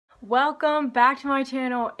Welcome back to my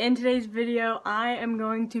channel. In today's video, I am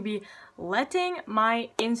going to be letting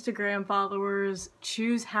my Instagram followers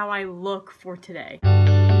choose how I look for today.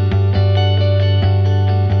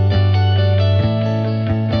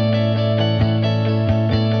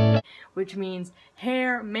 Which means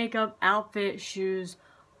hair, makeup, outfit, shoes,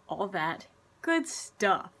 all that good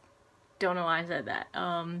stuff. Don't know why I said that.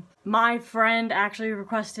 My friend actually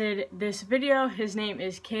requested this video. His name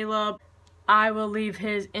is Caleb. I will leave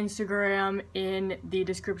his Instagram in the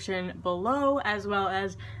description below, as well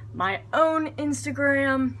as my own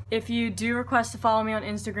Instagram. If you do request to follow me on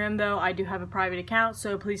Instagram though, I do have a private account,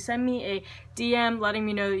 so please send me a DM letting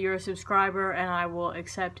me know that you're a subscriber and I will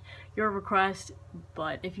accept your request.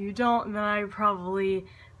 But if you don't, then I probably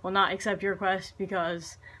will not accept your request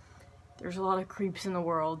because there's a lot of creeps in the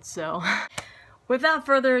world, so. Without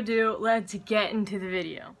further ado, let's get into the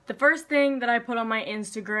video. The first thing that I put on my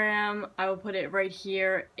Instagram, I will put it right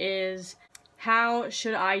here, is how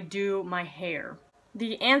should I do my hair?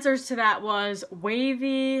 The answers to that was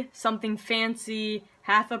wavy, something fancy,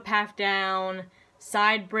 half up, half down,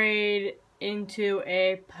 side braid into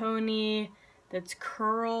a pony that's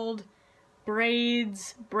curled,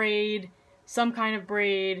 braids, braid, some kind of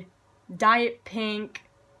braid, diet pink,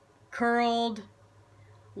 curled,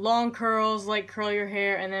 long curls, like curl your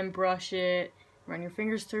hair and then brush it, run your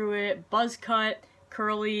fingers through it, buzz cut,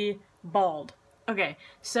 curly, bald. Okay,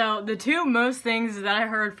 so the two most things that I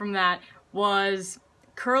heard from that was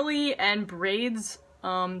curly and braids.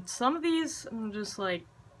 Some of these I'm just like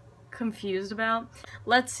confused about.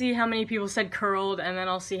 Let's see how many people said curled and then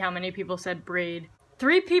I'll see how many people said braid.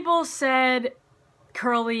 3 people said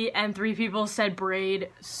curly and 3 people said braid,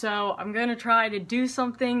 so I'm gonna try to do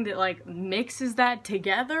something that like mixes that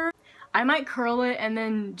together. I might curl it and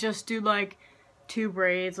then just do like 2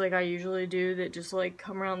 braids like I usually do that just like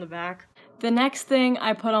come around the back. The next thing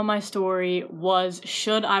I put on my story was,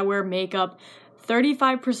 should I wear makeup?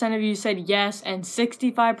 35% of you said yes and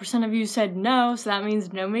 65% of you said no, so that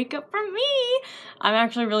means no makeup from me. I'm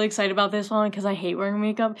actually really excited about this one because I hate wearing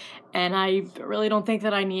makeup and I really don't think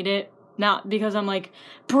that I need it. Not because I'm like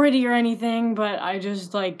pretty or anything, but I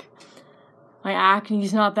just like, my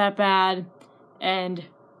acne's not that bad, and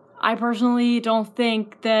I personally don't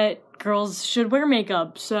think that girls should wear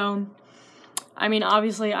makeup. So, I mean,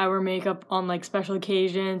 obviously I wear makeup on like special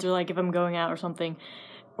occasions or like if I'm going out or something,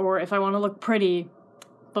 or if I want to look pretty,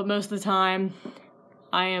 but most of the time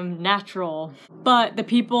I am natural. But the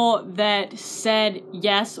people that said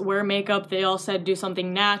yes, wear makeup, they all said do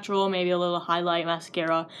something natural, maybe a little highlight,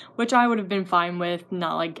 mascara, which I would have been fine with,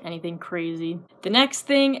 not like anything crazy. The next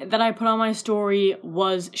thing that I put on my story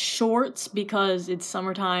was shorts because it's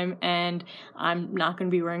summertime and I'm not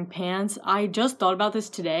going to be wearing pants. I just thought about this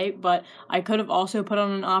today, but I could have also put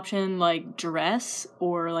on an option like dress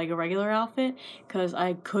or like a regular outfit because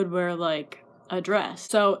I could wear like a dress.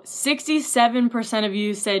 So 67% of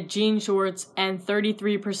you said jean shorts and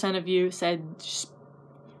 33% of you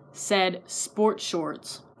said sports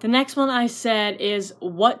shorts. The next one I said is,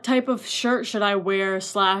 what type of shirt should I wear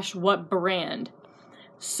 / what brand?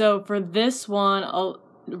 So for this one, a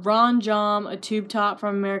Ron Jom, a tube top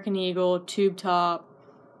from American Eagle, tube top,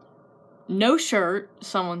 no shirt,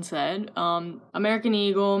 someone said, American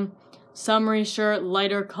Eagle, summery shirt,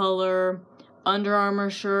 lighter color, Under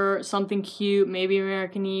Armour shirt, something cute, maybe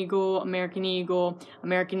American Eagle, American Eagle,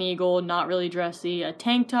 American Eagle, not really dressy, a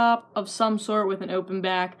tank top of some sort with an open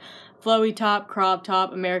back, flowy top, crop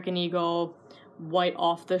top, American Eagle, white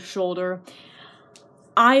off the shoulder.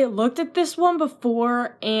 I looked at this one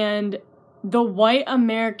before, and the white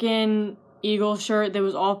American Eagle shirt that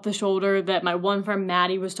was off the shoulder that my one friend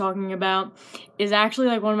Maddie was talking about is actually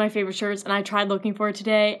like one of my favorite shirts, and I tried looking for it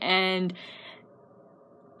today, and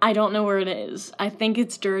I don't know where it is. I think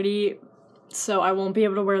it's dirty, so I won't be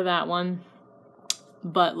able to wear that one.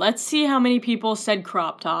 But let's see how many people said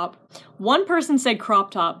crop top. One person said crop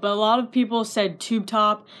top, but a lot of people said tube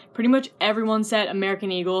top. Pretty much everyone said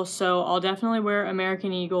American Eagle, so I'll definitely wear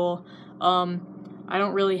American Eagle. I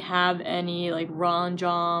don't really have any like Ron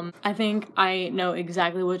Jom. I think I know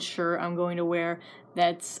exactly what shirt I'm going to wear.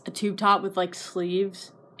 That's a tube top with like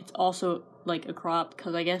sleeves. It's also like a crop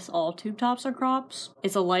because I guess all tube tops are crops.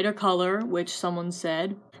 It's a lighter color, which someone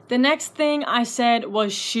said. The next thing I said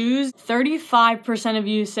was shoes. 35% of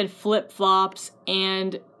you said flip-flops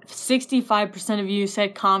and 65% of you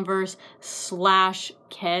said Converse /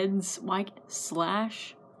 Keds. Why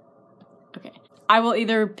slash? Okay. I will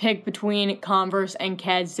either pick between Converse and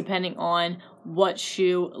Keds depending on what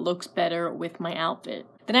shoe looks better with my outfit.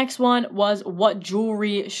 The next one was, what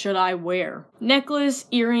jewelry should I wear? Necklace,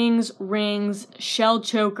 earrings, rings, shell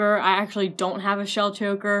choker. I actually don't have a shell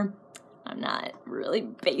choker. I'm not really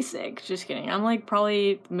basic, just kidding. I'm like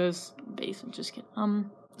probably the most basic, just kidding.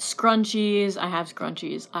 Scrunchies, I have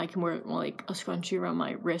scrunchies. I can wear like a scrunchie around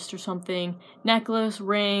my wrist or something. Necklace,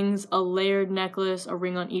 rings, a layered necklace, a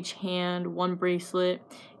ring on each hand, one bracelet.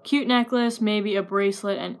 Cute necklace, maybe a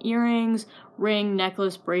bracelet and earrings. Ring,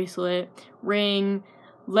 necklace, bracelet. Ring,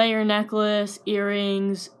 layer necklace,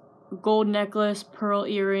 earrings, gold necklace, pearl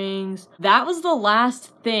earrings. That was the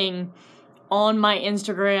last thing on my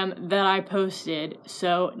Instagram that I posted.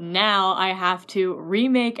 So now I have to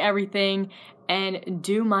remake everything and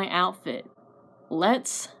do my outfit.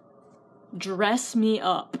 Let's dress me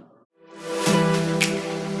up.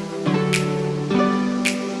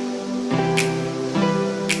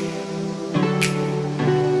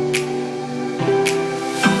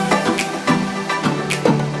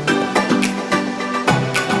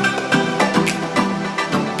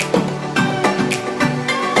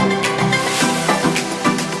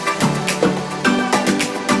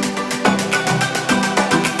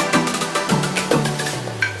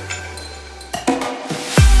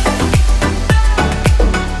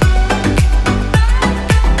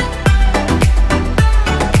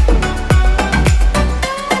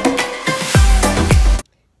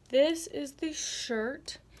 This is the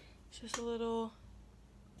shirt. It's just a little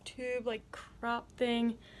tube like crop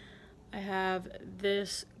thing. I have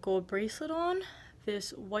this gold bracelet on,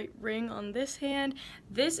 this white ring on this hand.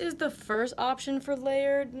 This is the first option for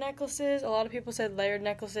layered necklaces. A lot of people said layered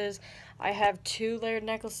necklaces. I have 2 layered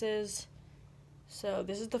necklaces. So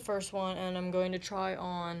this is the first one, and I'm going to try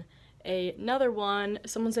on another one.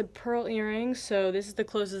 Someone said pearl earrings, so this is the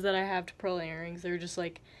closest that I have to pearl earrings. They're just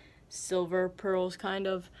like silver pearls kind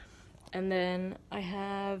of. And then I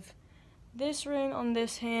have this ring on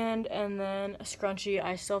this hand, and then a scrunchie.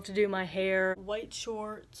 I still have to do my hair. White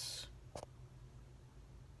shorts.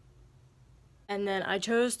 And then I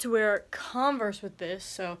chose to wear Converse with this,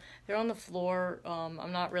 so they're on the floor.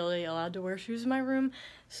 I'm not really allowed to wear shoes in my room,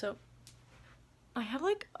 so I have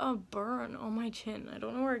like a burn on my chin. I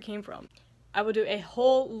don't know where it came from. I will do a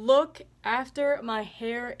whole look after my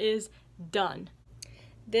hair is done.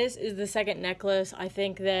 This is the second necklace. I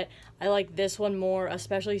think that I like this one more,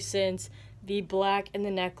 especially since the black in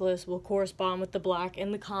the necklace will correspond with the black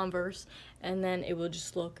in the Converse, and then it will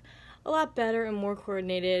just look a lot better and more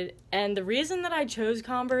coordinated. And the reason that I chose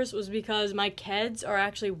Converse was because my Keds are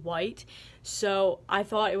actually white, so I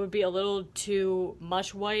thought it would be a little too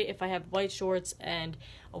much white if I have white shorts and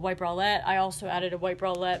a white bralette. I also added a white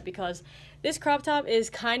bralette because this crop top is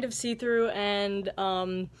kind of see-through, and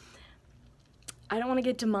I don't want to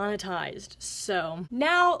get demonetized. So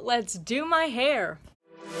now let's do my hair.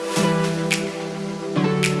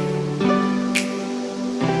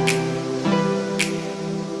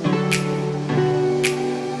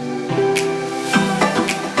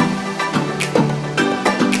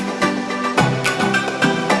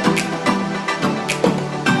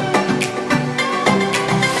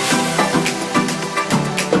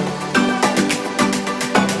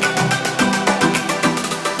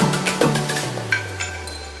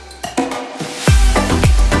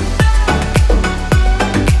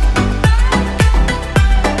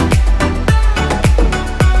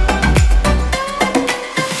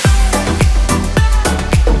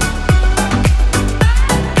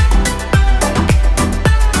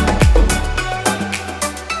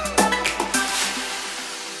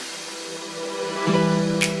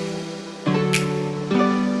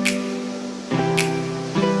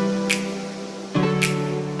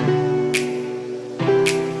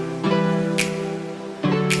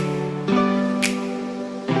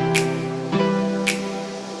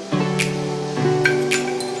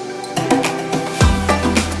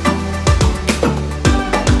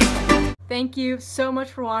 Thank you so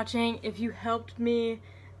much for watching. If you helped me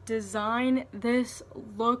design this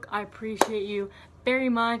look, I appreciate you very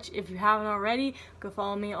much. If you haven't already, go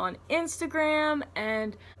follow me on Instagram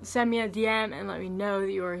and send me a DM and let me know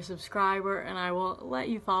that you're a subscriber, and I will let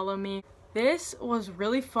you follow me. This was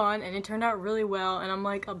really fun and it turned out really well, and I'm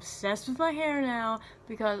like obsessed with my hair now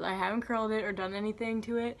because I haven't curled it or done anything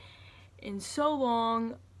to it in so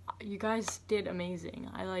long. You guys did amazing.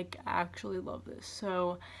 I like actually love this.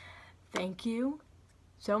 So thank you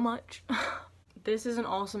so much. This is an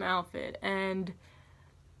awesome outfit, and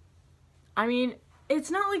I mean,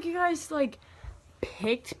 it's not like you guys like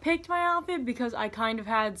picked my outfit, because I kind of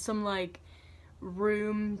had some like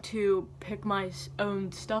room to pick my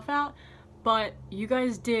own stuff out, but you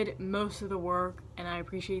guys did most of the work and I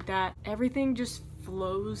appreciate that. Everything just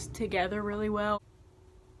flows together really well.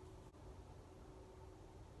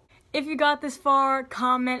 If you got this far,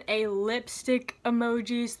 comment a lipstick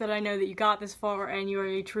emoji so that I know that you got this far and you are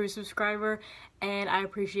a true subscriber, and I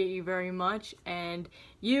appreciate you very much, and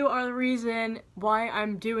you are the reason why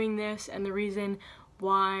I'm doing this and the reason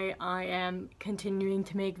why I am continuing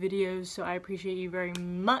to make videos, so I appreciate you very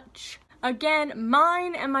much. Again,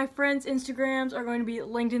 mine and my friends' Instagrams are going to be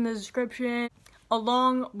linked in the description,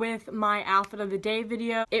 along with my outfit of the day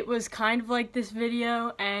video. It was kind of like this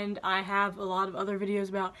video, and I have a lot of other videos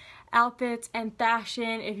about outfits and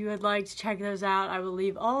fashion. If you would like to check those out, I will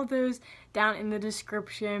leave all of those down in the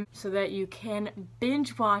description so that you can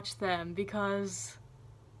binge watch them, because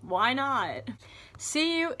why not?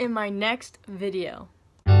 See you in my next video.